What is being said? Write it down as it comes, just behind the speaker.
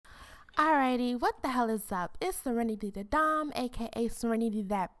Alrighty, what the hell is up? It's Serenity the Dom, aka Serenity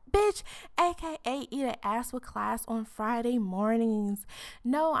that bitch, aka eat an ass with class on Friday mornings.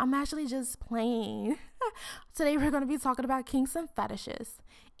 No, I'm actually just playing. Today we're going to be talking about kinks and fetishes.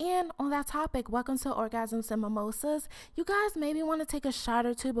 And on that topic, welcome to Orgasms and Mimosas. You guys maybe want to take a shot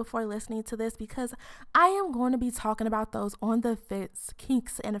or two before listening to this because I am going to be talking about those on the fits,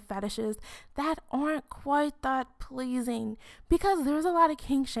 kinks and fetishes that aren't quite that pleasing because there's a lot of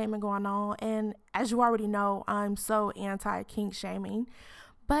kink shaming going on. And as you already know, I'm so anti-kink shaming.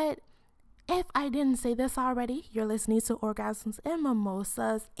 But if I didn't say this already, you're listening to Orgasms and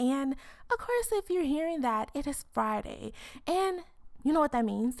Mimosas. And of course, if you're hearing that, it is Friday. And you know what that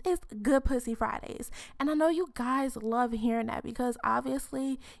means? It's Good Pussy Fridays. And I know you guys love hearing that because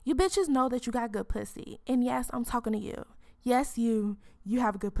obviously you bitches know that you got good pussy. And yes, I'm talking to you. Yes, you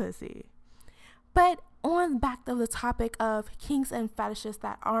have good pussy. But on back to the topic of kinks and fetishes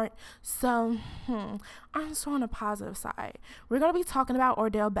that aren't so on the positive side, we're going to be talking about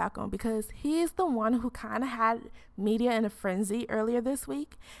Odell Beckham because he's the one who kind of had media in a frenzy earlier this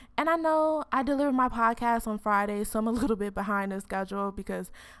week. And I know I delivered my podcast on Friday, so I'm a little bit behind the schedule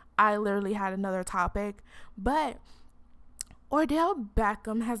because I literally had another topic. But Odell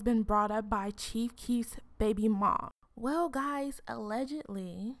Beckham has been brought up by Chief Keef's baby mom. Well, guys,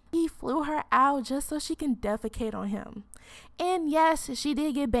 allegedly, he flew her out just so she can defecate on him. And yes, she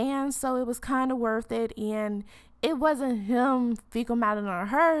did get banned, so it was kind of worth it. And it wasn't him fecal mattering on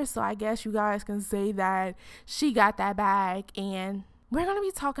her, so I guess you guys can say that she got that bag. And we're going to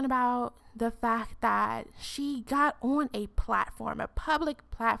be talking about the fact that she got on a platform, a public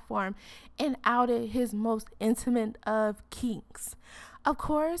platform, and outed his most intimate of kinks. Of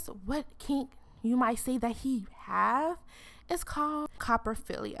course, what kink you might say that he have is called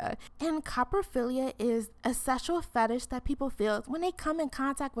coprophilia. And coprophilia is a sexual fetish that people feel when they come in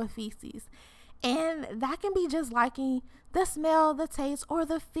contact with feces. And that can be just liking the smell, the taste, or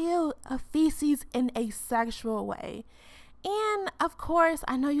the feel of feces in a sexual way. And of course,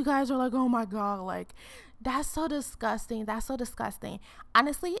 I know you guys are like, oh my God, like, that's so disgusting. That's so disgusting.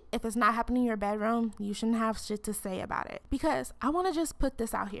 Honestly, if it's not happening in your bedroom, you shouldn't have shit to say about it. Because I want to just put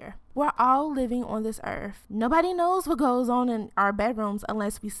this out here. We're all living on this earth. Nobody knows what goes on in our bedrooms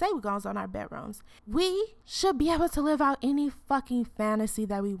unless we say what goes on in our bedrooms. We should be able to live out any fucking fantasy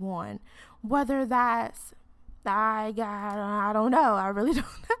that we want. Whether that's I don't know. I really don't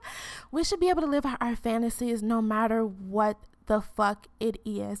know. We should be able to live out our fantasies no matter what the fuck it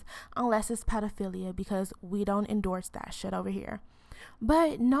is, unless it's pedophilia, because we don't endorse that shit over here.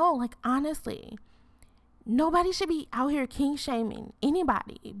 But no, like, honestly, nobody should be out here kink shaming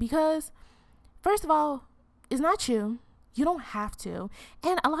anybody because, first of all, it's not you. You don't have to.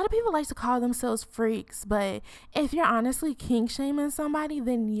 And a lot of people like to call themselves freaks, but if you're honestly kink shaming somebody,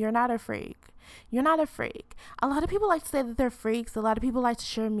 then you're not a freak. You're not a freak. A lot of people like to say that they're freaks. A lot of people like to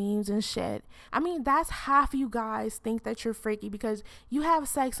share memes and shit. I mean, that's half you guys think that you're freaky because you have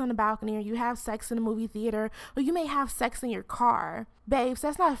sex on the balcony, or you have sex in a movie theater, or you may have sex in your car. Babes,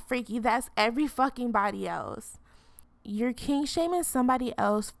 that's not freaky. That's every fucking body else. You're kink shaming somebody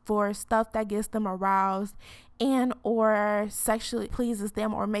else for stuff that gets them aroused and or sexually pleases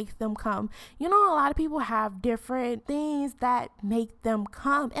them or makes them come. You know, a lot of people have different things that make them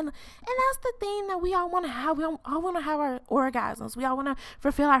come, and that's the thing that we all want to have. We all want to have our orgasms. We all want to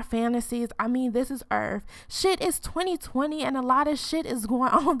fulfill our fantasies. I mean, this is Earth. Shit is 2020 and a lot of shit is going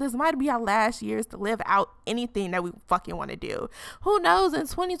on. This might be our last years to live out anything that we fucking want to do. Who knows, in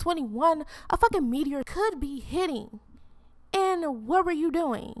 2021 a fucking meteor could be hitting. And what were you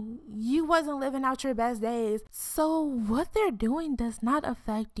doing? You wasn't living out your best days. So what they're doing does not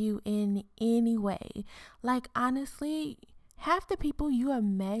affect you in any way. Like, honestly, half the people you have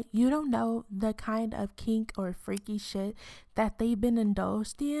met, you don't know the kind of kink or freaky shit that they've been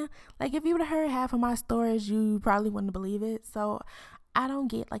indulged in. Like, if you would have heard half of my stories, you probably wouldn't believe it. So I don't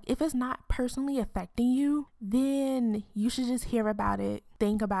get, like, if it's not personally affecting you, then you should just hear about it,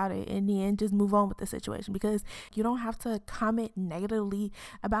 think about it, and then just move on with the situation, because you don't have to comment negatively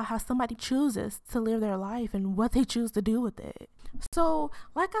about how somebody chooses to live their life and what they choose to do with it. So,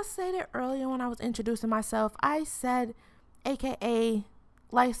 like I said it earlier when I was introducing myself, I said, aka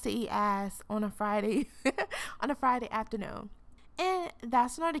likes to eat ass on a Friday, on a Friday afternoon. And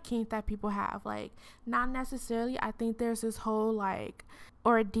that's not a kink that people have. Like, not necessarily. I think there's this whole, like,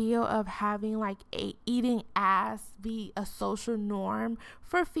 ordeal of having, like, eating ass be a social norm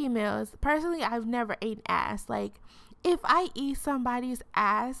for females. Personally, I've never eaten ass. Like, if I eat somebody's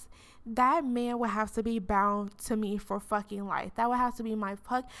ass, that man would have to be bound to me for fucking life. That would have to be my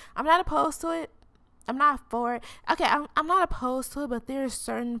fuck. I'm not opposed to it. I'm not for it. Okay, I'm not opposed to it, but there's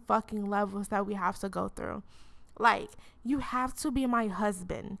certain fucking levels that we have to go through. Like, you have to be my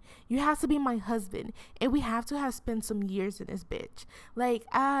husband. You have to be my husband. And we have to have spent some years in this bitch. Like,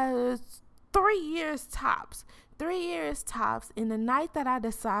 3 years tops. 3 years tops. And the night that I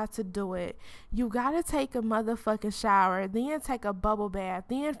decide to do it, you gotta take a motherfucking shower, then take a bubble bath,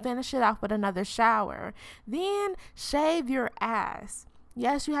 then finish it off with another shower, then shave your ass.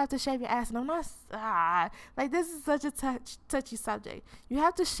 Yes, you have to shave your ass, and I'm not, like, this is such a touchy subject. You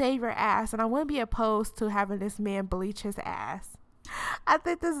have to shave your ass, and I wouldn't be opposed to having this man bleach his ass. I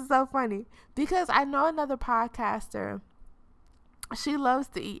think this is so funny, because I know another podcaster, she loves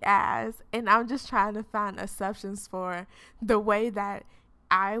to eat ass, and I'm just trying to find exceptions for the way that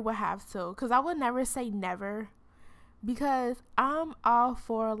I would have to, because I would never say never, because I'm all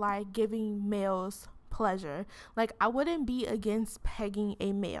for, like, giving males pleasure. Like, I wouldn't be against pegging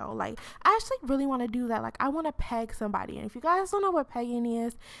a male. Like, I actually really want to do that. Like, I want to peg somebody. And if you guys don't know what pegging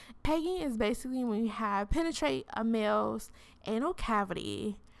is basically when you penetrate a male's anal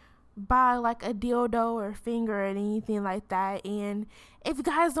cavity by like a dildo or finger or anything like that. And if you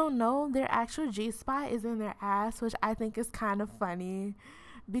guys don't know, their actual G-spot is in their ass, which I think is kind of funny,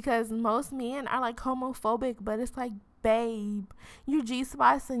 because most men are like homophobic, but it's like, babe, your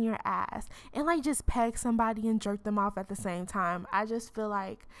G-spot's in your ass, and like, just peg somebody and jerk them off at the same time. I just feel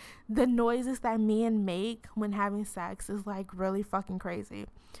like the noises that men make when having sex is like really fucking crazy.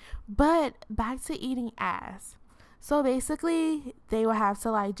 But back to eating ass. So basically, they will have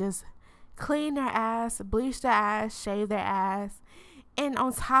to like just clean their ass, bleach their ass, shave their ass, and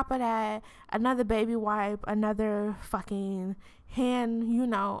on top of that, another baby wipe, another fucking hand,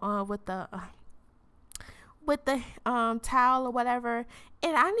 with the towel or whatever.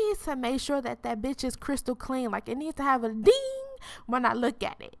 And I need to make sure that bitch is crystal clean. Like, it needs to have a ding when I look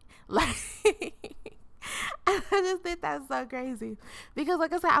at it. Like, I just think that's so crazy, because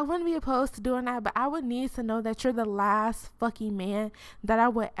like I said, I wouldn't be opposed to doing that, but I would need to know that you're the last fucking man that I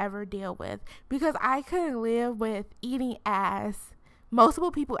would ever deal with, because I couldn't live with eating ass,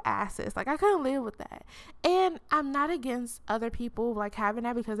 multiple people asses. Like, I couldn't live with that. And I'm not against other people like having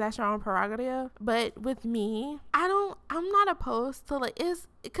that, because that's your own prerogative, but with me, I'm not opposed to, like, it's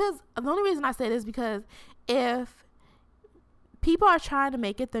because the only reason I say this is because if people are trying to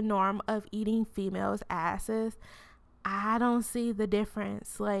make it the norm of eating females' asses, I don't see the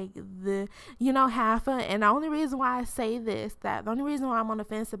difference. Like, half of, and the only reason why I say this, that the only reason why I'm on the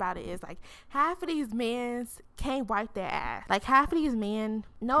fence about it is, like, half of these men can't wipe their ass. Like, half of these men,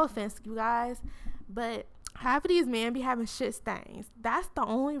 no offense, you guys, but half of these men be having shit stains. That's the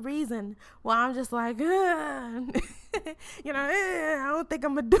only reason why I'm just like, I don't think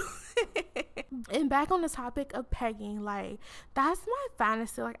I'm gonna do it. And back on the topic of pegging, like, that's my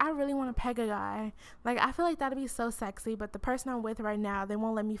fantasy. Like, I really want to peg a guy. Like, I feel like that'd be so sexy, but the person I'm with right now, they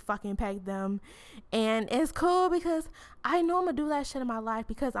won't let me fucking peg them. And it's cool because I know I'm gonna do that shit in my life,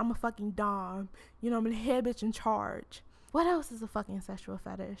 because I'm a fucking dom. I'm a head bitch in charge. What else is a fucking sexual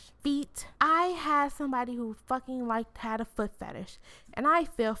fetish? Feet. I had somebody who fucking had a foot fetish, and I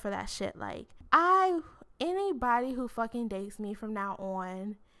feel for that shit. Like, anybody who fucking dates me from now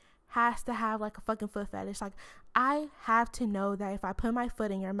on has to have like a fucking foot fetish. Like, I have to know that if I put my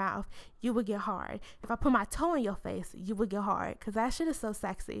foot in your mouth, you would get hard. If I put my toe in your face, you would get hard, because that shit is so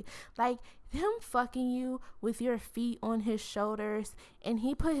sexy. Like, him fucking you with your feet on his shoulders, and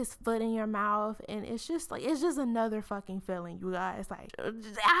he put his foot in your mouth, and it's just another fucking feeling, you guys. Like,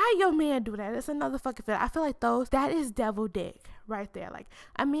 how your man do that? It's another fucking feeling. I feel like that is devil dick right there. Like,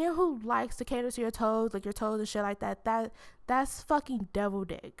 a man who likes to cater to your toes, like your toes and shit like that's fucking devil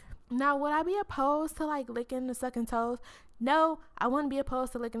dick. Now, would I be opposed to like licking the sucking toes? No, I wouldn't be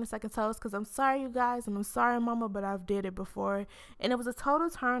opposed to licking the sucking toes, because I'm sorry, you guys, and I'm sorry, mama, but I've did it before, and it was a total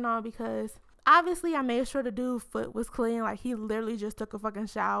turn on, because obviously I made sure the dude's foot was clean. Like, he literally just took a fucking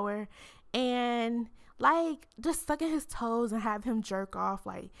shower, and like, just sucking his toes and have him jerk off,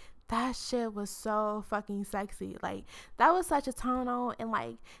 like, that shit was so fucking sexy. Like, that was such a turn on, and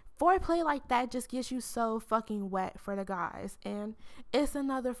like, foreplay like that just gets you so fucking wet for the guys, and it's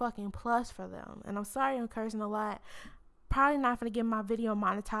another fucking plus for them. And I'm sorry I'm cursing a lot. Probably not gonna get my video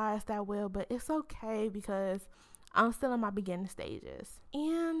monetized that well, but it's okay, because I'm still in my beginning stages.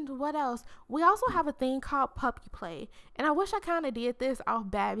 And what else? We also have a thing called puppy play, and I wish I kind of did this off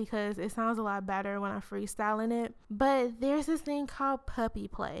bat, because it sounds a lot better when I'm freestyling it. But there's this thing called puppy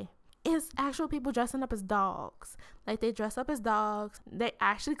play. It's actual people dressing up as dogs. Like, they dress up as dogs. They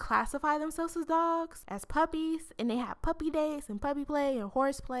actually classify themselves as dogs, as puppies, and they have puppy dates and puppy play and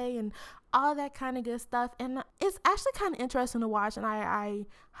horseplay and all that kind of good stuff. And it's actually kind of interesting to watch, and I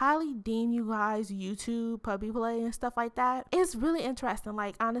highly deem you guys YouTube puppy play and stuff like that. It's really interesting.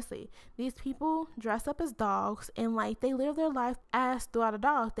 Like, honestly, these people dress up as dogs, and like they live their life as throughout a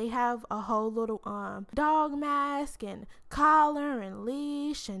dog. They have a whole little dog mask and collar and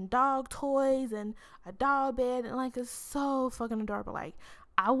leash and dog toys and a dog bed, and like it's so fucking adorable. Like,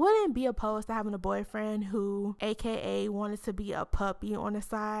 I wouldn't be opposed to having a boyfriend who AKA wanted to be a puppy on the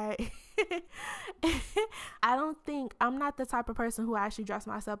side. I'm not the type of person who actually dress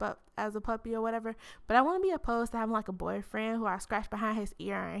myself up as a puppy or whatever, but I wouldn't be opposed to having like a boyfriend who I scratch behind his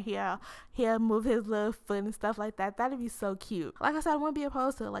ear and he'll move his little foot and stuff like that. That'd be so cute. Like I said, I wouldn't be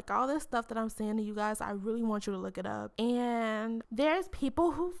opposed to it. Like, all this stuff that I'm saying to you guys, I really want you to look it up. And there's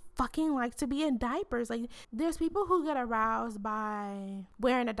people who fucking like to be in diapers. Like, there's people who get aroused by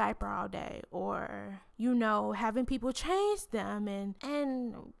wearing a diaper all day, or having people change them and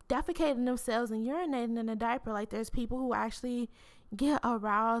defecating themselves and urinating in a diaper. Like, there's people who actually get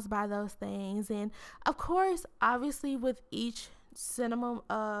aroused by those things. And of course, obviously, with each minimum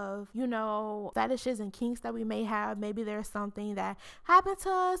of fetishes and kinks that we may have, maybe there's something that happened to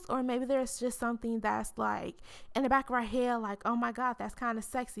us, or maybe there's just something that's like in the back of our head, like, oh my god, that's kind of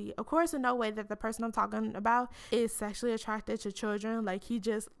sexy. Of course, in no way that the person I'm talking about is sexually attracted to children. Like, he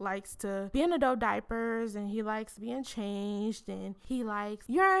just likes to be in adult diapers, and he likes being changed, and he likes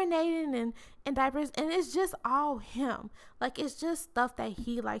urinating and diapers, and it's just all him. Like, it's just stuff that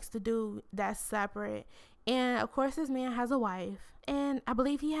he likes to do that's separate. And of course, this man has a wife, and I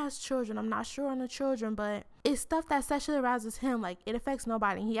believe he has children. I'm not sure on the children, but it's stuff that sexually arouses him. Like, it affects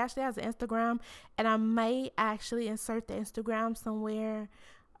nobody. He actually has an Instagram, and I may actually insert the Instagram somewhere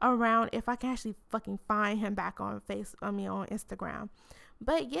around if I can actually fucking find him back on Instagram.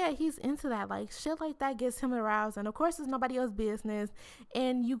 But yeah, he's into that. Like, shit like that gets him aroused. And of course, it's nobody else's business.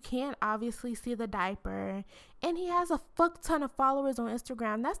 And you can't obviously see the diaper. And he has a fuck ton of followers on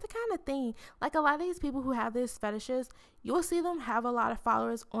Instagram. That's the kind of thing. Like, a lot of these people who have these fetishes, you'll see them have a lot of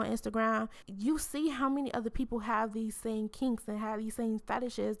followers on Instagram. You see how many other people have these same kinks and have these same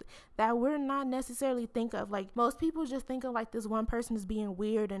fetishes that we're not necessarily think of. Like, most people just think of like this one person is being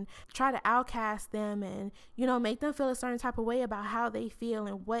weird and try to outcast them and, make them feel a certain type of way about how they feel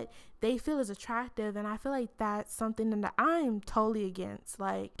and what they feel is attractive. And I feel like that's something that I'm totally against.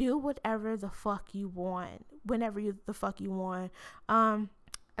 Like, do whatever the fuck you want whenever the fuck you want. I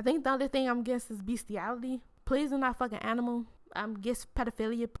think the other thing I'm against is bestiality. Please do not fuck an animal. I'm against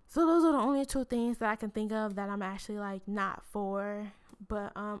pedophilia. So those are the only two things that I can think of that I'm actually like not for.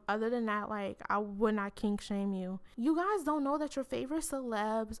 But other than that, like, I would not kink shame you. You guys don't know that your favorite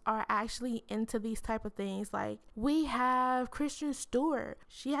celebs are actually into these type of things. Like, we have Kristen Stewart.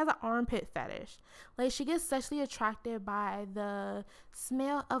 She has an armpit fetish. Like, she gets sexually attracted by the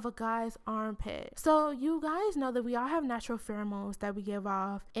smell of a guy's armpit. So you guys know that we all have natural pheromones that we give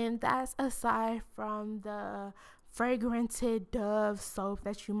off, and that's aside from the fragranted Dove soap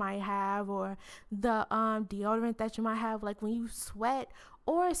that you might have, or the deodorant that you might have. Like, when you sweat,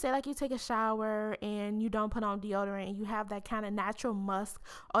 or say like you take a shower and you don't put on deodorant and you have that kind of natural musk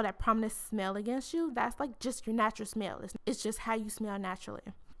or that prominent smell against you, that's like just your natural smell. It's just how you smell naturally.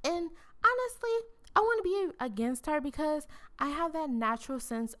 And honestly, I want to be against her because I have that natural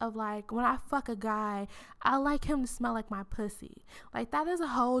sense of like, when I fuck a guy, I like him to smell like my pussy. Like, that is a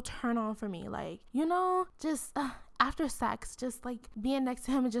whole turn on for me. Like, just after sex, just like being next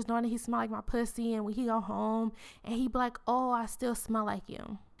to him and just knowing that he smell like my pussy, and when he go home and he be like, oh, I still smell like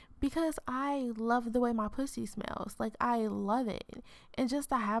you. Because I love the way my pussy smells. Like, I love it. And just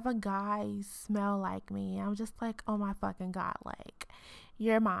to have a guy smell like me, I'm just like, oh my fucking God, like,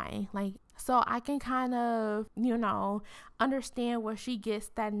 you're mine. Like, so I can kind of, understand where she gets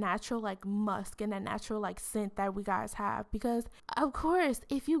that natural like musk and that natural like scent that we guys have. Because of course,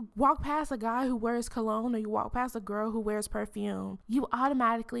 if you walk past a guy who wears cologne, or you walk past a girl who wears perfume, you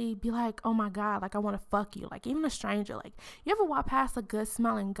automatically be like, oh my God, like, I want to fuck you. Like, even a stranger. Like, you ever walk past a good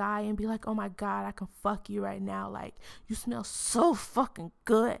smelling guy and be like, oh my God, I can fuck you right now. Like, you smell so fucking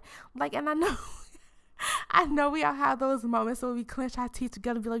good. Like, and I know we all have those moments where we clench our teeth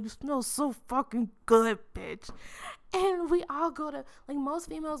together and be like, you smell so fucking good, bitch. And we all most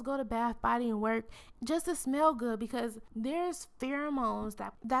females go to Bath Body and Work just to smell good, because there's pheromones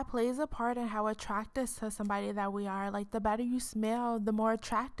that plays a part in how attracted to somebody that we are. Like, the better you smell, the more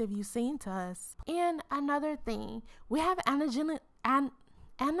attractive you seem to us. And another thing, we have Angelina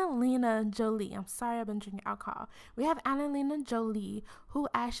Jolie. I'm sorry, I've been drinking alcohol. We have Angelina Jolie, who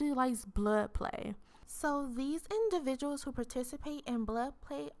actually likes blood play. So these individuals who participate in blood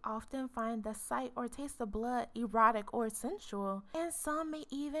play often find the sight or taste of blood erotic or sensual, and some may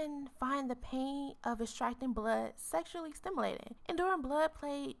even find the pain of extracting blood sexually stimulating. And during blood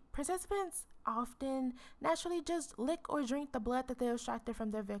play, participants often naturally just lick or drink the blood that they extracted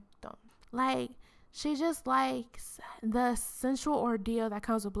from their victim. Like, she just likes the sensual ordeal that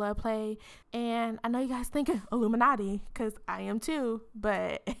comes with blood play. And I know you guys think Illuminati, because I am too,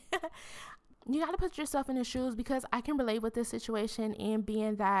 but you got to put yourself in the shoes, because I can relate with this situation. And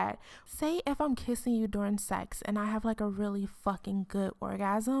being that, say if I'm kissing you during sex and I have like a really fucking good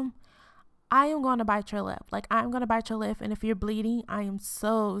orgasm, I am going to bite your lip. Like, I'm going to bite your lip. And if you're bleeding, I am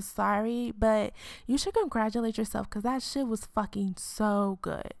so sorry. But you should congratulate yourself, because that shit was fucking so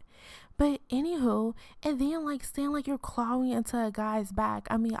good. But anywho, and then like saying like you're clawing into a guy's back.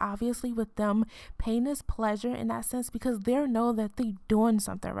 I mean, obviously with them, pain is pleasure in that sense, because they know that they doing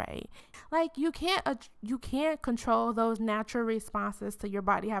something right. Like, you can't control those natural responses to your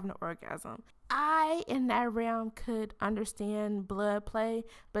body having an orgasm. I, in that realm, could understand blood play,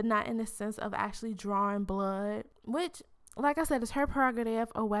 but not in the sense of actually drawing blood, which, like I said, it's her prerogative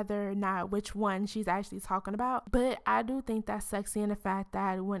of whether or not which one she's actually talking about. But I do think that's sexy in the fact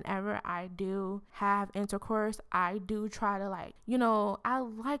that whenever I do have intercourse, I do try to, like, you know, I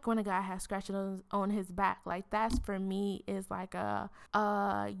like when a guy has scratches on his back. Like, that's for me is like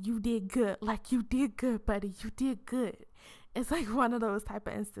you did good. Like, you did good, buddy. You did good. It's like one of those type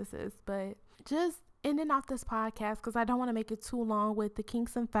of instances. But just ending off this podcast, because I don't want to make it too long, with the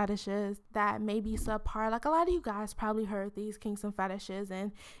kinks and fetishes that may be subpar. Like, a lot of you guys probably heard these kinks and fetishes,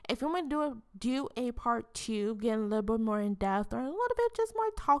 and if you want to do a part 2, getting a little bit more in depth, or a little bit just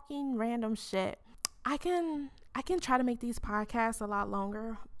more talking random shit, I can try to make these podcasts a lot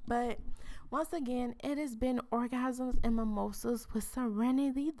longer. But once again, it has been Orgasms and Mimosas with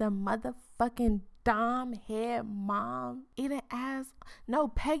Serenity, the motherfucking dom head mom eating ass, no,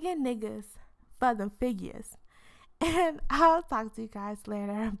 pegging niggas for them figures. And I'll talk to you guys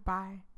later. Bye.